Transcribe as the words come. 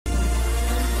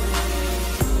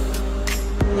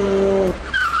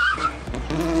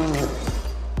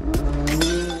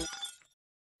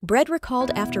Bread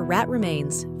recalled after rat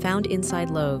remains found inside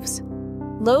loaves.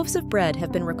 Loaves of bread have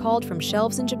been recalled from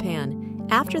shelves in Japan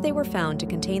after they were found to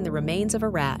contain the remains of a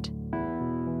rat.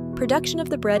 Production of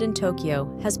the bread in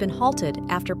Tokyo has been halted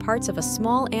after parts of a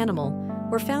small animal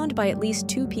were found by at least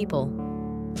 2 people.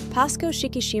 Pasco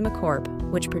Shikishima Corp.,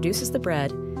 which produces the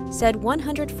bread, said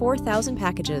 104,000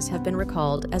 packages have been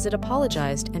recalled as it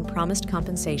apologized and promised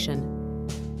compensation.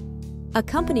 A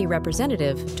company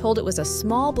representative told it was a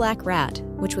small black rat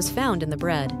which was found in the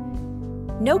bread.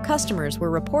 No customers were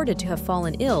reported to have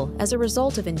fallen ill as a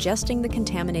result of ingesting the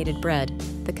contaminated bread,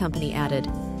 the company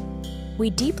added. We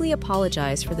deeply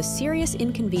apologize for the serious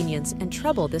inconvenience and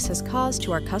trouble this has caused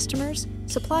to our customers,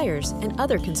 suppliers, and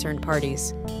other concerned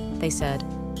parties, they said.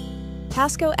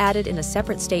 Pasco added in a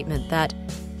separate statement that,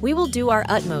 "We will do our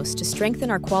utmost to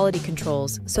strengthen our quality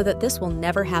controls so that this will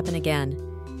never happen again.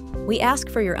 We ask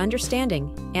for your understanding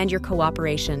and your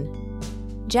cooperation."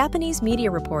 Japanese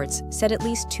media reports said at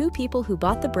least 2 people who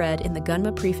bought the bread in the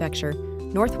Gunma Prefecture,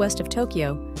 northwest of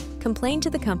Tokyo, complained to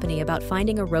the company about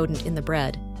finding a rodent in the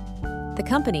bread. The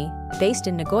company, based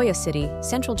in Nagoya City,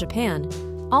 central Japan,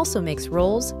 also makes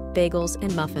rolls, bagels,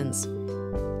 and muffins.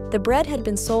 The bread had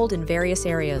been sold in various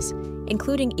areas,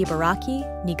 including Ibaraki,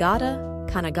 Niigata,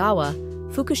 Kanagawa,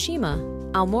 Fukushima,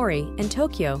 Aomori, and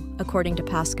Tokyo, according to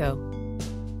Pasco.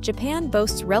 Japan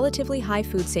boasts relatively high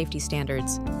food safety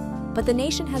standards, but the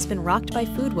nation has been rocked by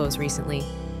food woes recently,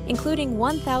 including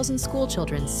 1,000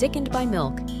 schoolchildren sickened by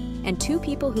milk and 2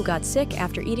 people who got sick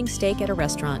after eating steak at a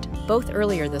restaurant, both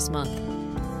earlier this month.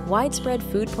 Widespread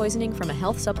food poisoning from a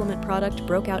health supplement product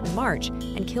broke out in March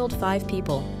and killed 5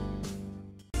 people.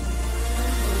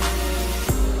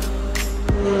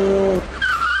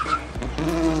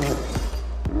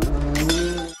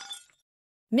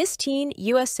 Miss Teen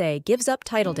USA gives up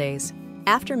title days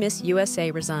after Miss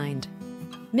USA resigned.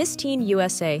 Miss Teen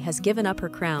USA has given up her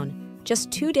crown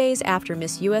just 2 days after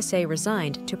Miss USA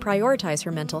resigned to prioritize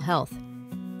her mental health.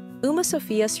 Uma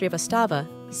Sofia Srivastava,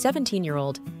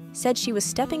 17-year-old, said she was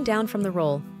stepping down from the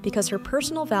role because her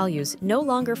personal values no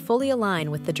longer fully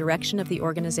align with the direction of the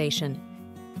organization.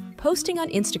 Posting on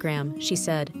Instagram, she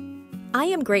said, "I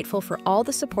am grateful for all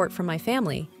the support from my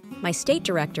family, my state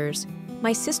directors,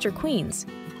 my sister queens,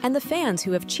 and the fans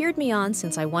who have cheered me on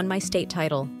since I won my state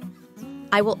title.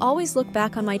 I will always look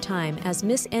back on my time as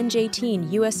Miss NJ Teen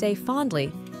USA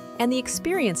fondly, and the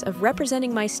experience of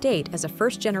representing my state as a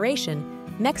first-generation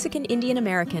Mexican Indian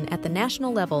American at the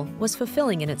national level was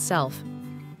fulfilling in itself."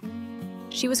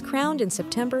 She was crowned in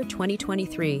September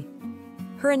 2023.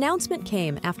 Her announcement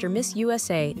came after Miss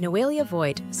USA Noelia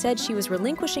Voigt said she was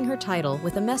relinquishing her title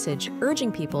with a message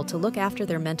urging people to look after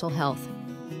their mental health.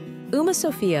 Uma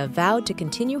Sofia vowed to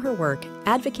continue her work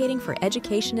advocating for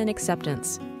education and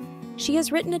acceptance. She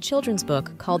has written a children's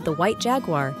book called The White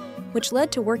Jaguar, which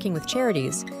led to working with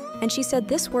charities, and she said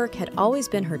this work had always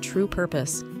been her true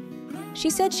purpose. She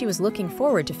said she was looking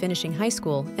forward to finishing high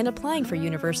school and applying for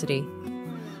university.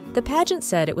 The pageant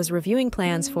said it was reviewing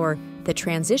plans for the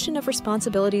transition of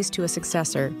responsibilities to a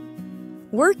successor.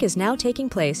 Work is now taking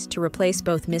place to replace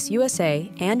both Miss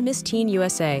USA and Miss Teen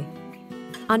USA.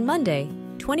 On Monday,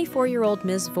 24-year-old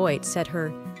Ms. Voigt said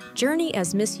her journey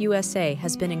as Miss USA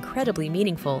has been incredibly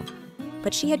meaningful,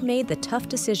 but she had made the tough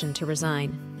decision to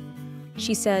resign.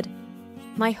 She said,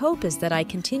 "My hope is that I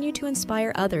continue to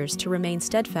inspire others to remain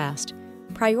steadfast,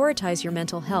 prioritize your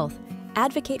mental health,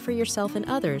 advocate for yourself and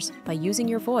others by using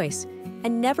your voice,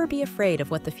 and never be afraid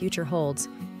of what the future holds,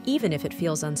 even if it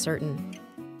feels uncertain."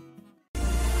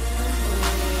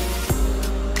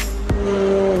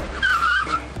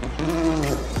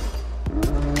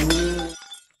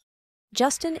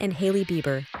 Justin and Hailey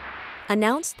Bieber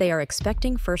announced they are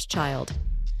expecting first child.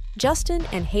 Justin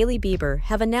and Hailey Bieber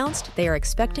have announced they are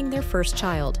expecting their first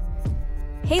child.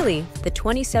 Hailey, the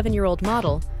 27-year-old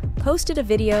model, posted a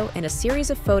video and a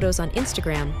series of photos on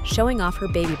Instagram showing off her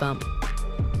baby bump.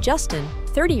 Justin,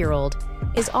 30-year-old,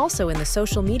 is also in the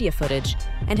social media footage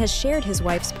and has shared his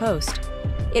wife's post.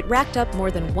 It racked up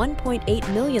more than 1.8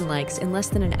 million likes in less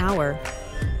than an hour.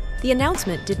 The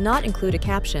announcement did not include a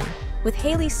caption, with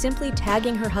Hailey simply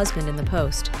tagging her husband in the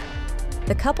post.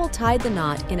 The couple tied the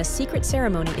knot in a secret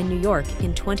ceremony in New York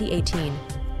in 2018.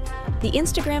 The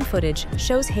Instagram footage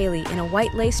shows Hailey in a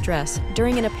white lace dress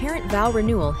during an apparent vow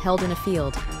renewal held in a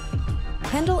field.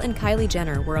 Kendall and Kylie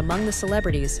Jenner were among the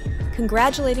celebrities,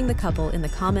 congratulating the couple in the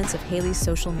comments of Hailey's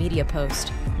social media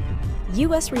post.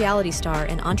 U.S. reality star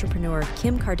and entrepreneur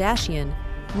Kim Kardashian,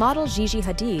 model Gigi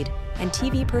Hadid, and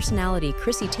TV personality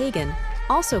Chrissy Teigen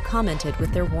also commented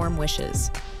with their warm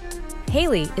wishes.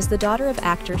 Hailey is the daughter of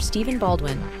actor Stephen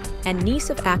Baldwin and niece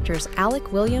of actors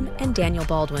Alec William and Daniel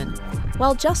Baldwin,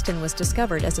 while Justin was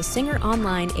discovered as a singer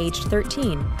online aged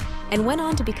 13 and went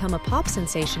on to become a pop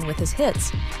sensation with his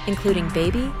hits, including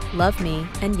Baby, Love Me,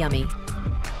 and Yummy.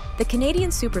 The Canadian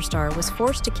superstar was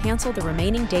forced to cancel the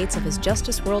remaining dates of his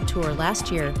Justice World Tour last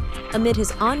year amid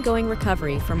his ongoing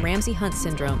recovery from Ramsay-Hunt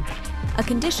syndrome, a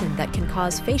condition that can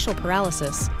cause facial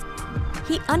paralysis.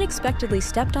 He unexpectedly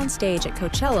stepped on stage at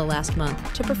Coachella last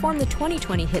month to perform the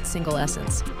 2020 hit single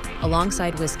Essence,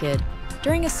 alongside Wizkid,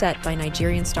 during a set by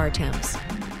Nigerian star Tems.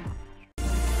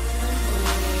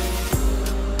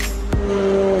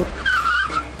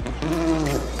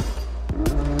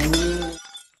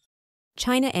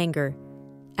 China anger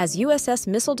as USS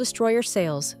missile destroyer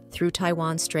sails through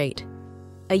Taiwan Strait.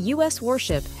 A U.S.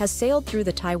 warship has sailed through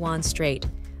the Taiwan Strait,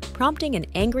 prompting an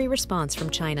angry response from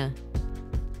China.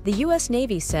 The U.S.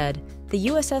 Navy said the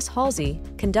USS Halsey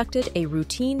conducted a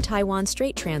routine Taiwan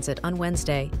Strait transit on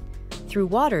Wednesday, through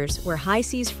waters where high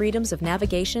seas freedoms of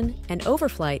navigation and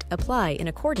overflight apply in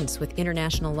accordance with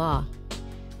international law.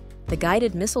 The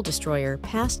guided missile destroyer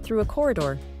passed through a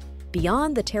corridor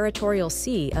beyond the territorial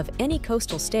sea of any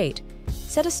coastal state,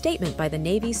 said a statement by the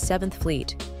Navy's 7th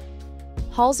Fleet.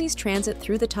 Halsey's transit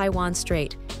through the Taiwan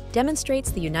Strait demonstrates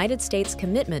the United States'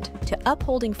 commitment to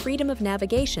upholding freedom of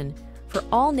navigation for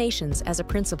all nations as a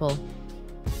principle.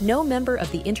 No member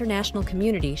of the international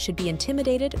community should be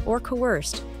intimidated or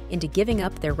coerced into giving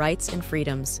up their rights and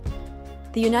freedoms.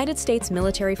 The United States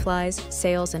military flies,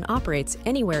 sails, and operates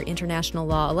anywhere international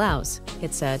law allows,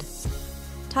 it said.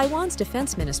 Taiwan's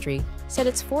defense ministry said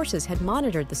its forces had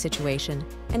monitored the situation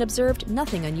and observed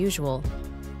nothing unusual.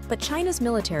 But China's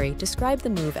military described the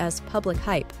move as public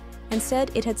hype and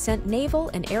said it had sent naval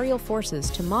and aerial forces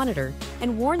to monitor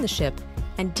and warn the ship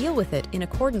and deal with it in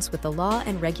accordance with the law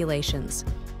and regulations.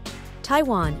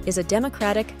 Taiwan is a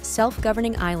democratic,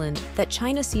 self-governing island that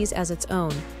China sees as its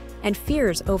own, and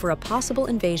fears over a possible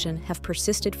invasion have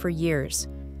persisted for years.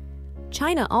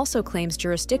 China also claims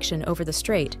jurisdiction over the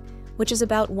strait, which is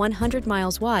about 100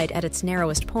 miles wide at its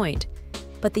narrowest point,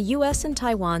 but the U.S. and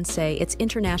Taiwan say it's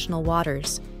international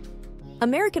waters.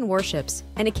 American warships,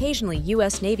 and occasionally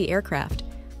U.S. Navy aircraft,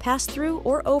 pass through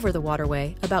or over the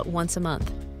waterway about once a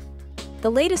month. The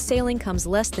latest sailing comes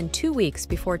less than 2 weeks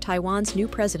before Taiwan's new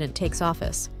president takes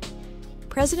office.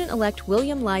 President-elect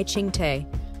William Lai Ching-te,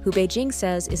 who Beijing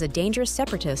says is a dangerous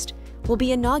separatist, will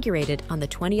be inaugurated on the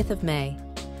 20th of May.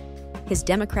 His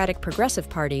Democratic Progressive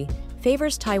Party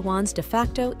favors Taiwan's de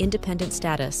facto independent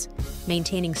status,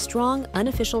 maintaining strong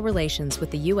unofficial relations with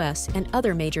the U.S. and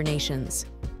other major nations.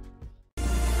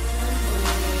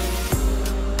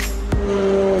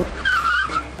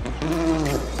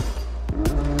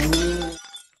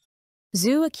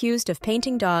 Zoo accused of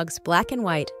painting dogs black and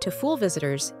white to fool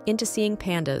visitors into seeing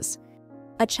pandas.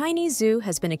 A Chinese zoo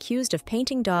has been accused of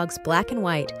painting dogs black and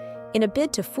white in a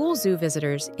bid to fool zoo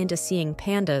visitors into seeing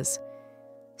pandas.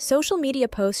 Social media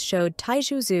posts showed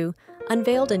Taizhou Zoo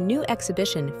unveiled a new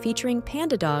exhibition featuring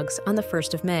panda dogs on the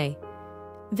 1st of May.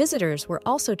 Visitors were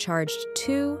also charged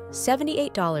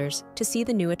 $78 to see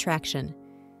the new attraction.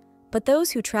 But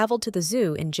those who traveled to the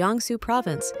zoo in Jiangsu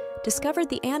province discovered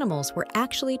the animals were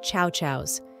actually chow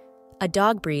chows, a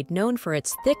dog breed known for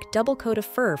its thick double coat of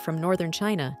fur from northern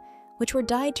China, which were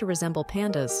dyed to resemble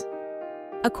pandas.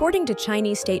 According to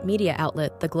Chinese state media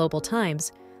outlet The Global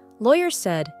Times, lawyers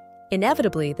said,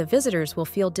 inevitably, the visitors will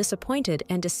feel disappointed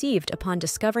and deceived upon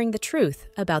discovering the truth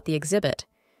about the exhibit.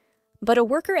 But a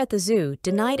worker at the zoo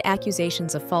denied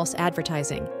accusations of false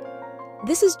advertising.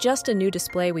 This is just a new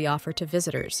display we offer to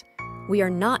visitors. We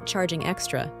are not charging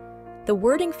extra. The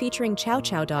wording featuring chow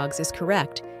chow dogs is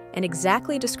correct and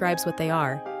exactly describes what they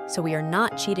are, so we are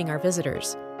not cheating our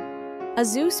visitors. A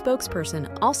zoo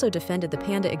spokesperson also defended the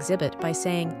panda exhibit by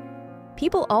saying,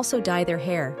 people also dye their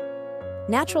hair.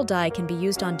 Natural dye can be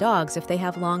used on dogs if they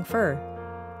have long fur.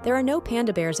 There are no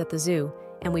panda bears at the zoo,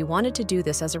 and we wanted to do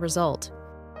this as a result.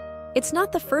 It's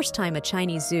not the first time a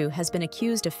Chinese zoo has been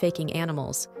accused of faking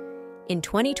animals. In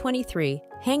 2023,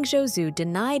 Hangzhou Zoo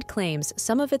denied claims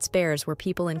some of its bears were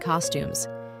people in costumes.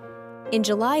 In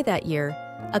July that year,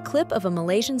 a clip of a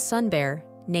Malaysian sun bear,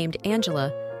 named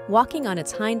Angela, walking on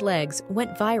its hind legs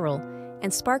went viral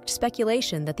and sparked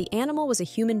speculation that the animal was a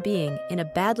human being in a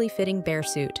badly fitting bear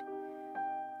suit.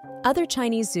 Other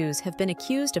Chinese zoos have been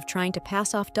accused of trying to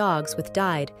pass off dogs with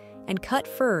dyed and cut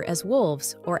fur as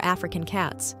wolves or African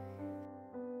cats.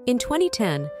 In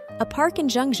 2010, a park in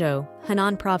Zhengzhou,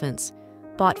 Henan Province,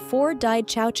 bought 4 dyed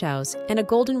chow chows and a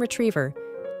golden retriever,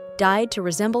 dyed to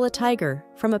resemble a tiger,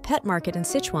 from a pet market in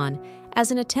Sichuan as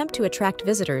an attempt to attract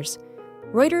visitors,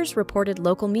 Reuters reported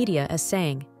local media as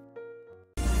saying.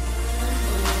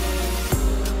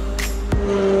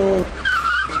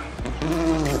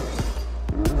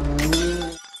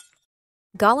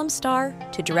 Gollum star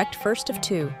to direct first of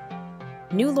two.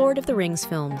 New Lord of the Rings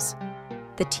films.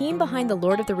 The team behind the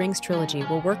Lord of the Rings trilogy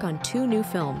will work on 2 new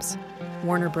films,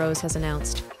 Warner Bros. Has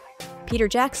announced. Peter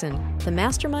Jackson, the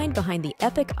mastermind behind the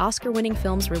epic Oscar-winning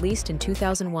films released in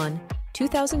 2001,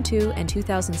 2002, and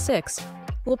 2006,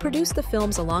 will produce the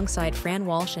films alongside Fran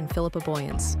Walsh and Philippa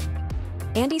Boyens.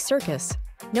 Andy Serkis,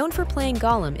 known for playing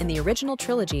Gollum in the original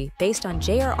trilogy based on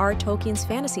J.R.R. Tolkien's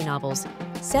fantasy novels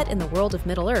set in the world of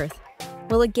Middle-earth,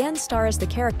 will again star as the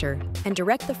character and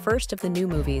direct the first of the new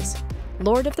movies,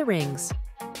 Lord of the Rings,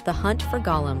 The Hunt for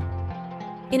Gollum.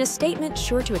 In a statement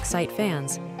sure to excite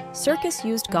fans, Serkis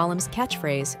used Gollum's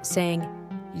catchphrase, saying,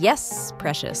 "Yes,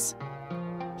 precious."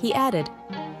 He added,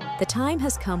 "The time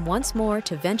has come once more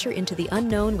to venture into the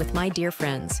unknown with my dear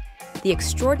friends, the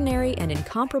extraordinary and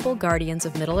incomparable guardians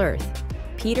of Middle-earth,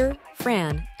 Peter,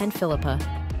 Fran, and Philippa."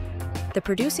 The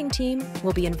producing team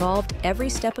will be involved every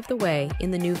step of the way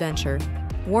in the new venture,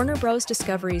 Warner Bros.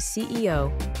 Discovery's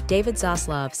CEO, David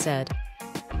Zaslav, said.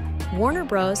 Warner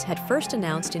Bros. Had first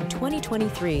announced in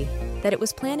 2023 that it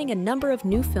was planning a number of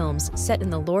new films set in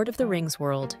the Lord of the Rings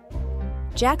world.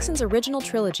 Jackson's original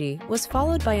trilogy was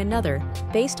followed by another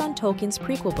based on Tolkien's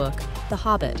prequel book, The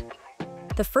Hobbit.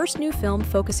 The first new film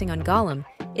focusing on Gollum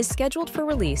is scheduled for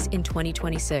release in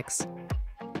 2026.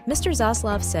 Mr.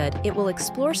 Zaslav said it will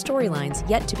explore storylines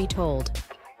yet to be told.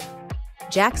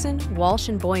 Jackson, Walsh,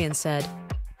 and Boyens said,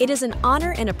 "It is an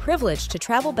honor and a privilege to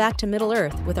travel back to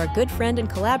Middle-earth with our good friend and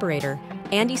collaborator,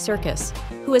 Andy Serkis,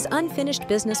 who has unfinished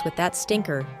business with that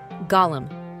stinker, Gollum.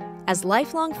 As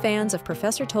lifelong fans of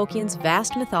Professor Tolkien's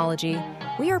vast mythology,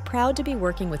 we are proud to be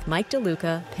working with Mike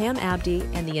DeLuca, Pam Abdy,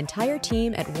 and the entire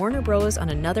team at Warner Bros. On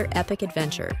another epic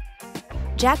adventure."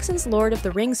 Jackson's Lord of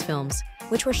the Rings films,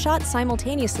 which were shot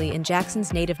simultaneously in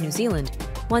Jackson's native New Zealand,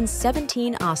 won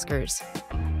 17 Oscars.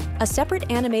 A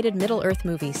separate animated Middle-earth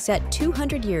movie set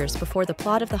 200 years before the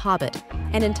plot of The Hobbit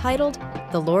and entitled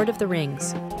The Lord of the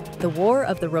Rings, The War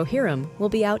of the Rohirrim, will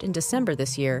be out in December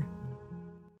this year.